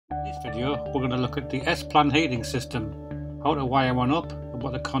this video we're going to look at the S-Plan heating system, how to wire one up and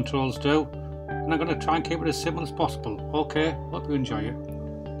what the controls do, and I'm going to try and keep it as simple as possible. Okay, hope you enjoy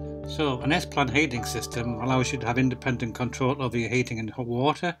it. So an S-Plan heating system allows you to have independent control over your heating and hot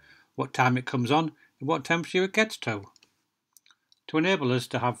water, what time it comes on and what temperature it gets to. To enable us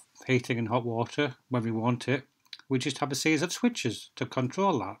to have heating and hot water when we want it, we just have a series of switches to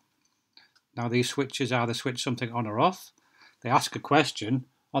control that. Now these switches either switch something on or off, they ask a question,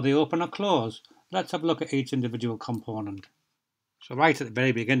 or they open or close. Let's have a look at each individual component. So right at the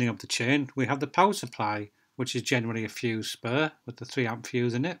very beginning of the chain we have the power supply, which is generally a fuse spur with the 3 amp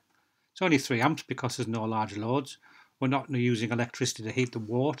fuse in it. It's only 3 amps because there's no large loads. We're not using electricity to heat the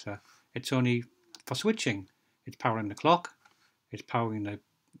water, it's only for switching. It's powering the clock, it's powering the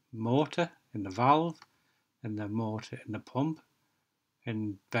motor in the valve, and the motor in the pump,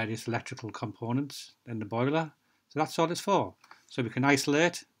 and various electrical components in the boiler. So that's all it's for. So we can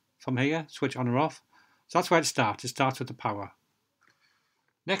isolate from here, switch on or off. So that's where it starts. It starts with the power.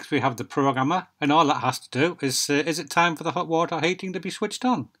 Next we have the programmer, and all that has to do is it time for the hot water heating to be switched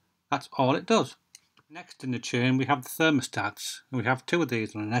on? That's all it does. Next in the chain we have the thermostats, and we have 2 of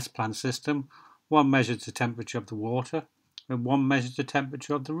these on an S-Plan system. One measures the temperature of the water and one measures the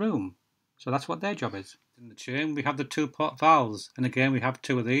temperature of the room. So that's what their job is. In the chain we have the 2-pot valves, and again we have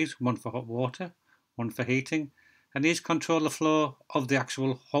 2 of these, one for hot water, one for heating, and these control the flow of the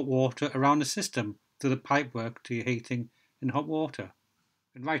actual hot water around the system through the pipework to your heating and hot water.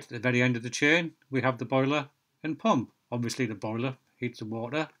 And right at the very end of the chain we have the boiler and pump. Obviously the boiler heats the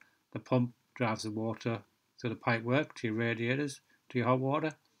water, the pump drives the water through the pipework to your radiators, to your hot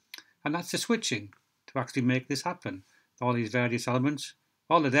water, and that's the switching to actually make this happen. All these various elements,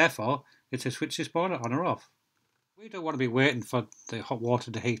 all they're there for is to switch this boiler on or off. We don't want to be waiting for the hot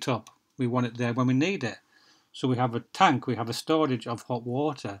water to heat up, we want it there when we need it. So we have a tank, we have a storage of hot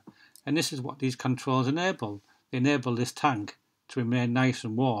water, and this is what these controls enable. They enable this tank to remain nice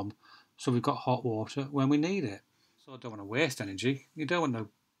and warm, so we've got hot water when we need it. So I don't want to waste energy. You don't want the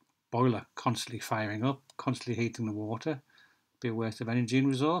boiler constantly firing up, constantly heating the water. It'd be a waste of energy and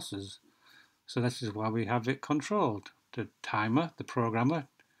resources. So this is why we have it controlled. The timer, the programmer,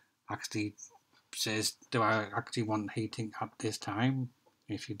 actually says, do I actually want heating at this time?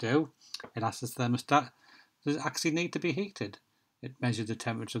 If you do, it asks the thermostat, does it actually need to be heated? It measures the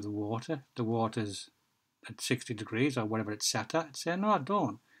temperature of the water. The water's at 60 degrees or whatever it's set at. It's saying, no, I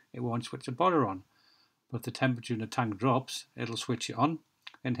don't. It won't switch the boiler on. But if the temperature in the tank drops, it'll switch it on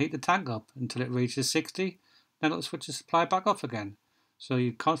and heat the tank up until it reaches 60. Then it'll switch the supply back off again. So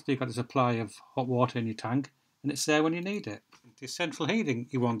you've constantly got a supply of hot water in your tank, and it's there when you need it. The central heating,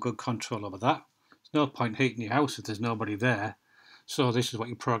 you want good control over that. There's no point heating your house if there's nobody there. So this is what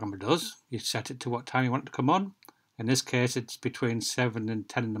your programmer does. You set it to what time you want it to come on. In this case it's between 7 and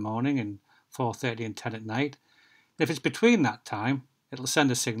 10 in the morning and 4:30 and 10 at night. If it's between that time, it'll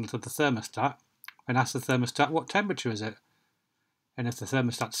send a signal to the thermostat and ask the thermostat what temperature is it. And if the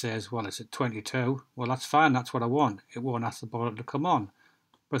thermostat says, well, it's at 22, well that's fine, that's what I want. It won't ask the boiler to come on.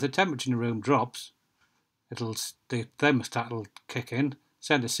 But if the temperature in the room drops, the thermostat will kick in,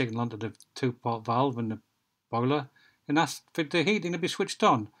 send a signal onto the 2-pot valve and the boiler, and ask for the heating to be switched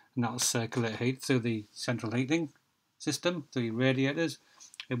on, and that'll circulate heat through the central heating system, through your radiators,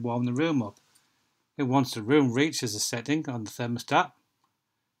 and warm the room up. And once the room reaches a setting on the thermostat,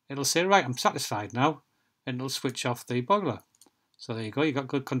 it'll say, right, I'm satisfied now, and it'll switch off the boiler. So there you go, you've got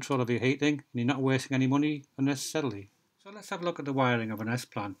good control of your heating, and you're not wasting any money unnecessarily. So let's have a look at the wiring of an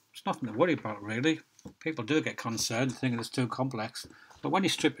S-Plan. It's nothing to worry about really. People do get concerned, thinking it's too complex, but when you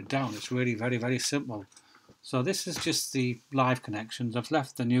strip it down, it's really very, very simple. So this is just the live connections. I've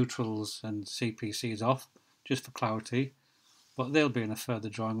left the neutrals and CPCs off just for clarity, but they'll be in a further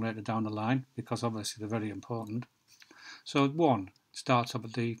drawing later down the line because obviously they're very important. So 1 starts up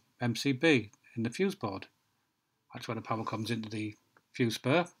at the MCB in the fuse board. That's where the power comes into the fuse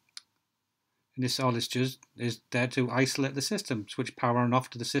spur, and this all is just is there to isolate the system, switch power on and off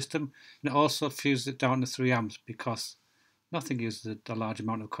to the system, and it also fuses it down to 3 amps because nothing uses a large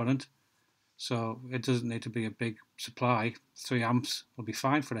amount of current. So it doesn't need to be a big supply. 3 amps will be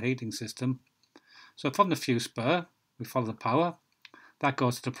fine for the heating system. So from the fuse spur, we follow the power. That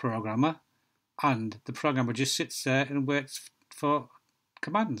goes to the programmer, and the programmer just sits there and waits for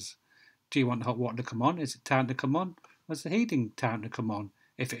commands. Do you want the hot water to come on? Is it time to come on? Or is the heating time to come on?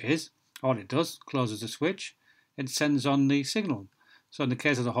 If it is, all it does, closes the switch and sends on the signal. So in the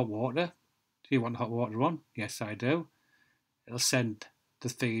case of the hot water, do you want the hot water on? Yes, I do. It'll send the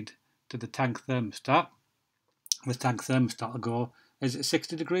feed to the tank thermostat. The tank thermostat will go, is it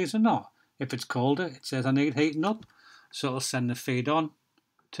 60 degrees or not? If it's colder, it says I need heating up, so it'll send the feed on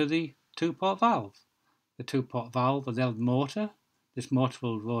to the two-port valve. The two-port valve will have the motor. This motor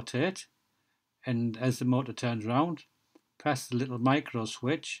will rotate, and as the motor turns round, press the little micro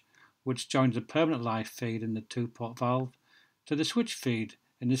switch which joins the permanent live feed in the two-port valve to the switch feed,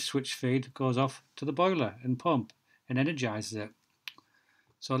 and this switch feed goes off to the boiler and pump and energizes it.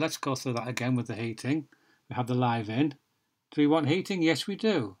 So let's go through that again with the heating. We have the live in. Do we want heating? Yes, we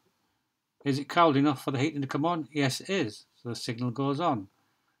do. Is it cold enough for the heating to come on? Yes, it is. So the signal goes on.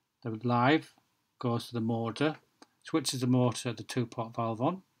 The live goes to the motor, switches the motor at the two-port valve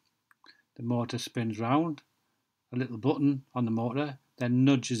on. The motor spins round. A little button on the motor then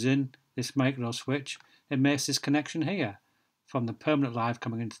nudges in this micro switch and makes this connection here from the permanent live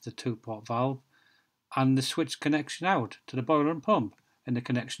coming into the two-port valve and the switch connection out to the boiler and pump, and the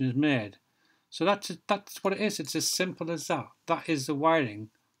connection is made. So that's what it is. It's as simple as that. That is the wiring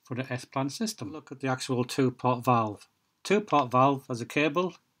for the S-Plan system. Look at the actual two-port valve. Two-port valve has a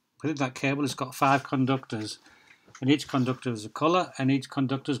cable. Within that cable it's got 5 conductors, and each conductor is a colour, and each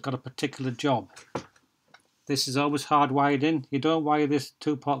conductor's got a particular job. This is always hardwired in. You don't wire this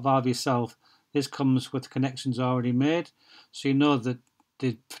two-port valve yourself. This comes with connections already made, so you know that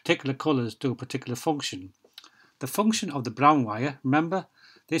the particular colours do a particular function. The function of the brown wire, remember,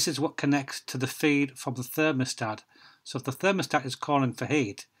 this is what connects to the feed from the thermostat. So if the thermostat is calling for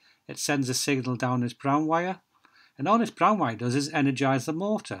heat, it sends a signal down this brown wire, and all this brown wire does is energise the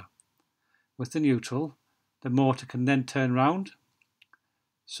motor. With the neutral, the motor can then turn round.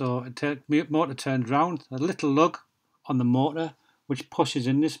 So the motor turns round, a little lug on the motor which pushes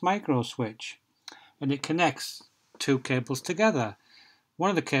in this micro switch, and it connects 2 cables together. One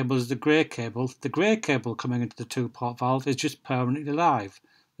of the cables is the grey cable. The grey cable coming into the two-port valve is just permanently live.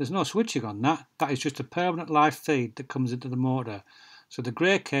 There's no switching on that. That is just a permanent live feed that comes into the motor. So the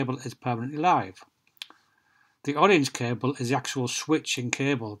grey cable is permanently live. The orange cable is the actual switching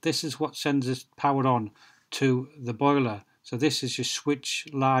cable. This is what sends this power on to the boiler. So this is your switch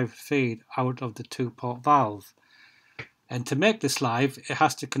live feed out of the two-port valve. And to make this live, it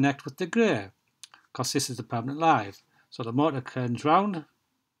has to connect with the grey, because this is the permanent live. So the motor turns round,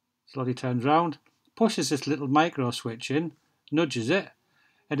 slowly turns round, pushes this little micro switch in, nudges it,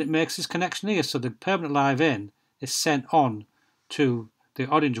 and it makes this connection here. So the permanent live in is sent on to the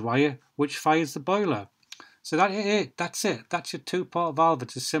orange wire, which fires the boiler. So that's it. That's your two-port valve.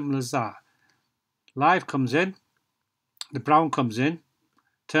 It's as simple as that. Live comes in, the brown comes in,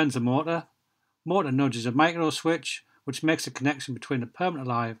 turns the motor nudges a micro switch, which makes a connection between the permanent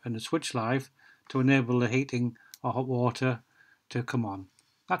live and the switch live to enable the heating or hot water to come on.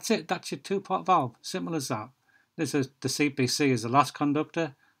 That's it. That's your two-port valve. Simple as that. This is the CPC is the last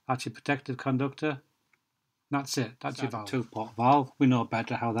conductor. That's your protected conductor. That's it. That's your valve. Two-port valve. We know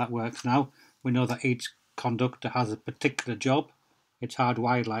better how that works now. We know that each conductor has a particular job. It's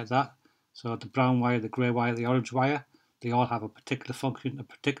hardwired like that. So the brown wire, the grey wire, the orange wire, they all have a particular function, a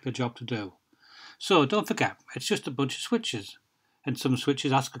particular job to do. So don't forget, it's just a bunch of switches. And some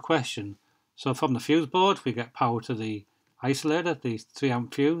switches ask a question. So from the fuse board, we get power to the isolator, the 3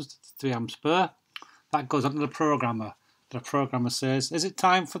 amp fuse, 3 amp spur. That goes onto the programmer. The programmer says, is it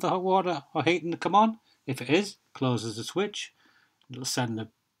time for the hot water or heating to come on? If it is, closes the switch. It'll send the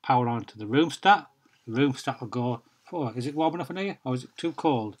power on to the room stat. The room stat will go, oh, is it warm enough in here or is it too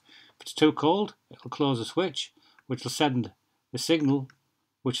cold? If it's too cold, it'll close the switch, which will send the signal,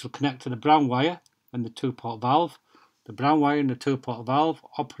 which will connect to the brown wire and the two-port valve. The brown wire in the two-port valve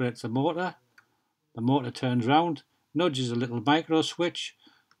operates the motor. The motor turns round, nudges a little micro switch,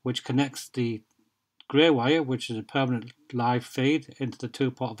 which connects the grey wire, which is a permanent live feed, into the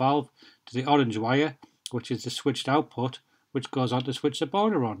two-port valve, to the orange wire, which is the switched output, which goes on to switch the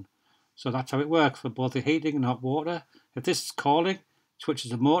boiler on. So that's how it works for both the heating and hot water. If this is calling,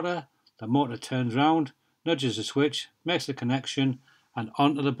 switches the motor turns round, nudges the switch, makes the connection, and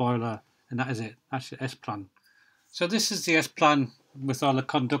onto the boiler, and that is it. That's your S-Plan. So this is the S-Plan with all the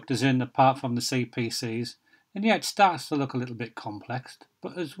conductors in, apart from the CPCs. And yeah, it starts to look a little bit complex,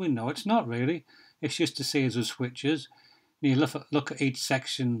 but as we know, it's not really. It's just a series of switches. And you look at each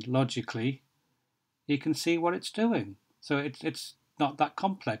section logically, you can see what it's doing. So it's not that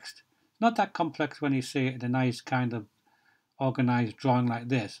complex. It's not that complex when you see it in a nice kind of organised drawing like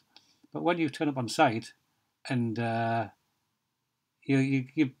this. But when you turn up on site and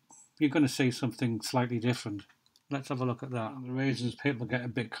you're going to see something slightly different. Let's have a look at that. The reasons people get a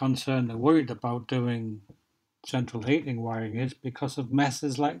bit concerned, they're worried about doing central heating wiring is because of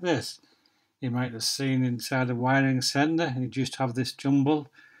messes like this. You might have seen inside a wiring centre and you just have this jumble.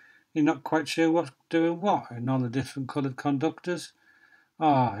 You're not quite sure what's doing what in all the different coloured conductors.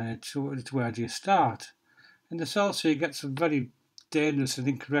 It's where do you start? And this also, you get some very dangerous and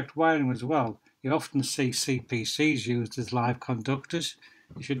incorrect wiring as well. You often see CPCs used as live conductors.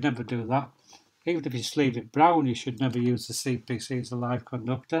 You should never do that. Even if you sleeve it brown, you should never use the CPC as a live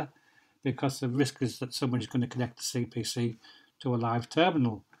conductor, because the risk is that someone is going to connect the CPC to a live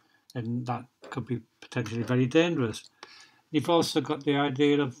terminal, and that could be potentially very dangerous. You've also got the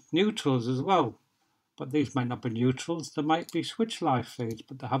idea of neutrals as well, but these might not be neutrals. There might be switch live feeds,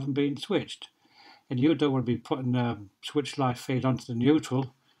 but they haven't been switched. And you don't want to be putting a switch live feed onto the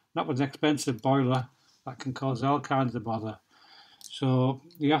neutral, not with an expensive boiler. That can cause all kinds of bother. So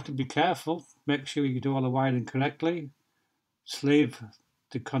you have to be careful, make sure you do all the wiring correctly, sleeve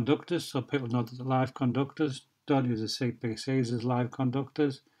the conductors so people know that they're live conductors, don't use the CPCs as live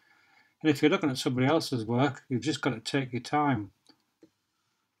conductors. And if you're looking at somebody else's work, you've just got to take your time.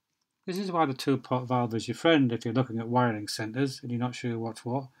 This is why the two-pot valve is your friend if you're looking at wiring centres and you're not sure what's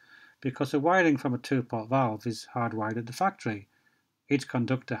what, because the wiring from a two-pot valve is hardwired at the factory. Each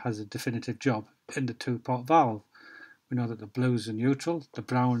conductor has a definitive job in the two-pot valve. We know that the blue is the neutral, the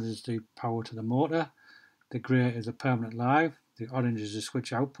brown is the power to the motor, the grey is a permanent live, the orange is the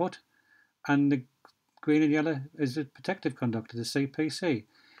switch output, and the green and yellow is the protective conductor, the CPC.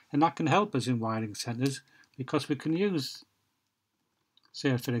 And that can help us in wiring centres because we can use,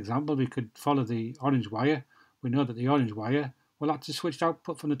 say for example, we could follow the orange wire. We know that the orange wire, well, that's the switched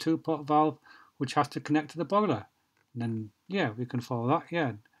output from the two-pot valve, which has to connect to the boiler. And then, yeah, we can follow that,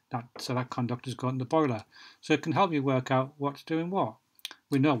 yeah. So that conductor's gone in the boiler. So it can help you work out what's doing what.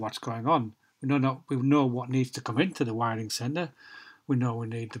 We know what's going on. We know what needs to come into the wiring centre. We know we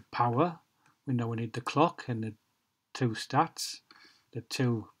need the power. We know we need the clock and the two stats, the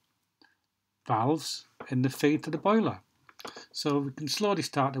two valves in the feed to the boiler. So we can slowly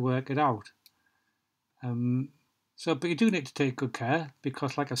start to work it out. But you do need to take good care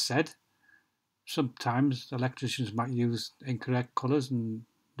because, like I said, sometimes electricians might use incorrect colours and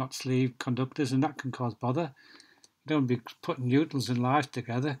not sleeve conductors, and that can cause bother. You don't be putting neutrals and lives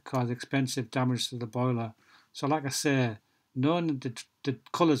together, cause expensive damage to the boiler. So like I say, knowing the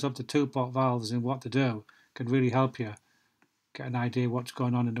colours of the two-pot valves and what to do can really help you get an idea what's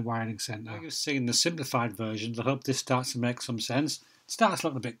going on in the wiring centre. You've seen the simplified versions. I hope this starts to make some sense. It starts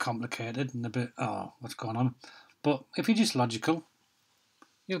looking a bit complicated and a bit, oh, what's going on? But if you're just logical,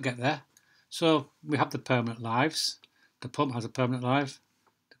 you'll get there. So we have the permanent lives. The pump has a permanent live.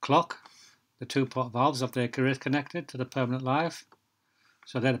 The clock, the two-pot valves have their careers connected to the permanent live.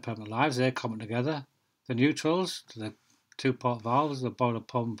 So they're the permanent lives, they're coming together. The neutrals to the two-pot valves, the boiler,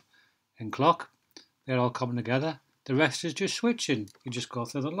 pump and clock, they're all coming together. The rest is just switching. You just go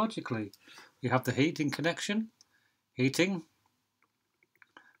through them logically. You have the heating connection. Heating,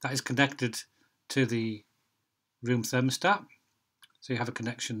 that is connected to the room thermostat. So you have a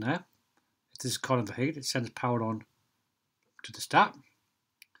connection there. If this is column for heat, it sends power on to the stat.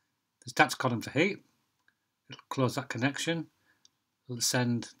 The stat's column for heat. It'll close that connection. It'll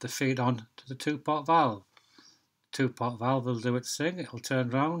send the feed on to the two-pot valve. The two-pot valve will do its thing. It'll turn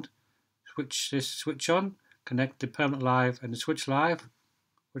round, switch this switch on, connect the permanent live and the switch live,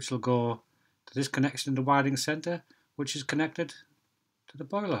 which will go to this connection in the wiring centre, which is connected to the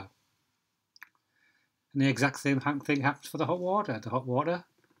boiler. And the exact same thing happens for the hot water. The hot water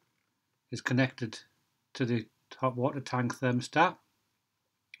is connected to the hot water tank thermostat.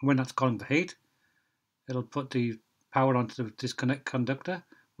 When that's calling for heat, it'll put the power onto the disconnect conductor,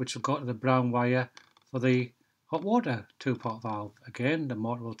 which will go to the brown wire for the hot water two-pot valve. Again, the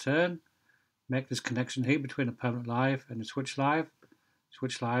motor will turn, make this connection here between the permanent live and the switch live.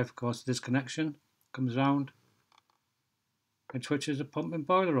 Switch live goes to this connection, comes round, and switches the pump and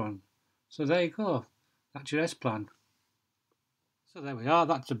boiler on. So there you go. That's your S-plan. So there we are.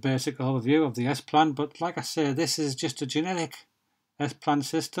 That's a basic overview of the S-plan. But like I say, this is just a generic S-plan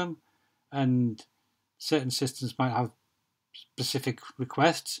system, and certain systems might have specific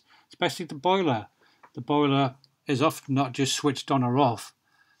requests, especially the boiler. The boiler is often not just switched on or off.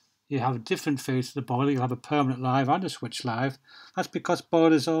 You have different feeds to the boiler. You'll have a permanent live and a switch live. That's because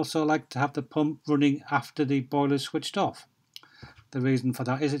boilers also like to have the pump running after the boiler is switched off. The reason for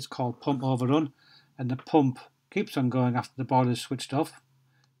that is it's called pump overrun, and the pump keeps on going after the boiler is switched off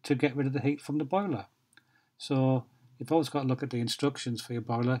to get rid of the heat from the boiler. So you've always got to look at the instructions for your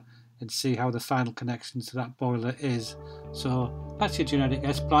boiler and see how the final connection to that boiler is. So that's your generic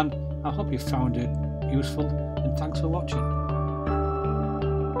S-plan. I hope you found it useful, and thanks for watching.